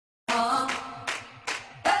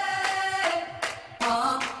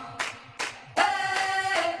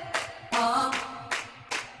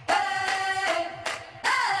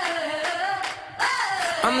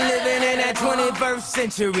21st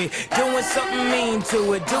century, doing something mean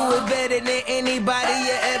to it. Do it better than anybody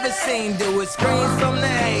you ever seen. Do it. Screams from the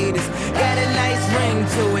haters, got a nice ring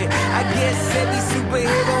to it. I guess every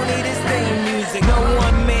superhero need his theme music. No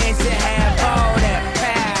one man should have all that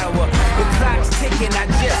power. The clock's ticking, I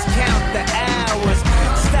just count the hours.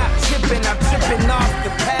 Stop tripping, I'm tripping off the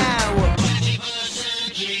power.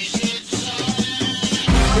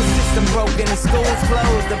 The system broken, the school's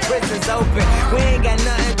closed, the prison's open. We ain't got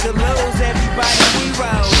nothing to lose, everybody we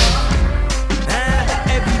rollin'.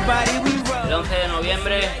 Everybody we rollin'. El 11 de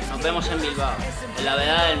noviembre nos vemos en Bilbao, en la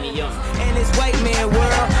velada del Millón. In this white man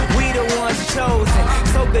world, we the ones chosen.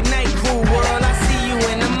 So good night, cool world, I see you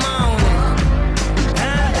in the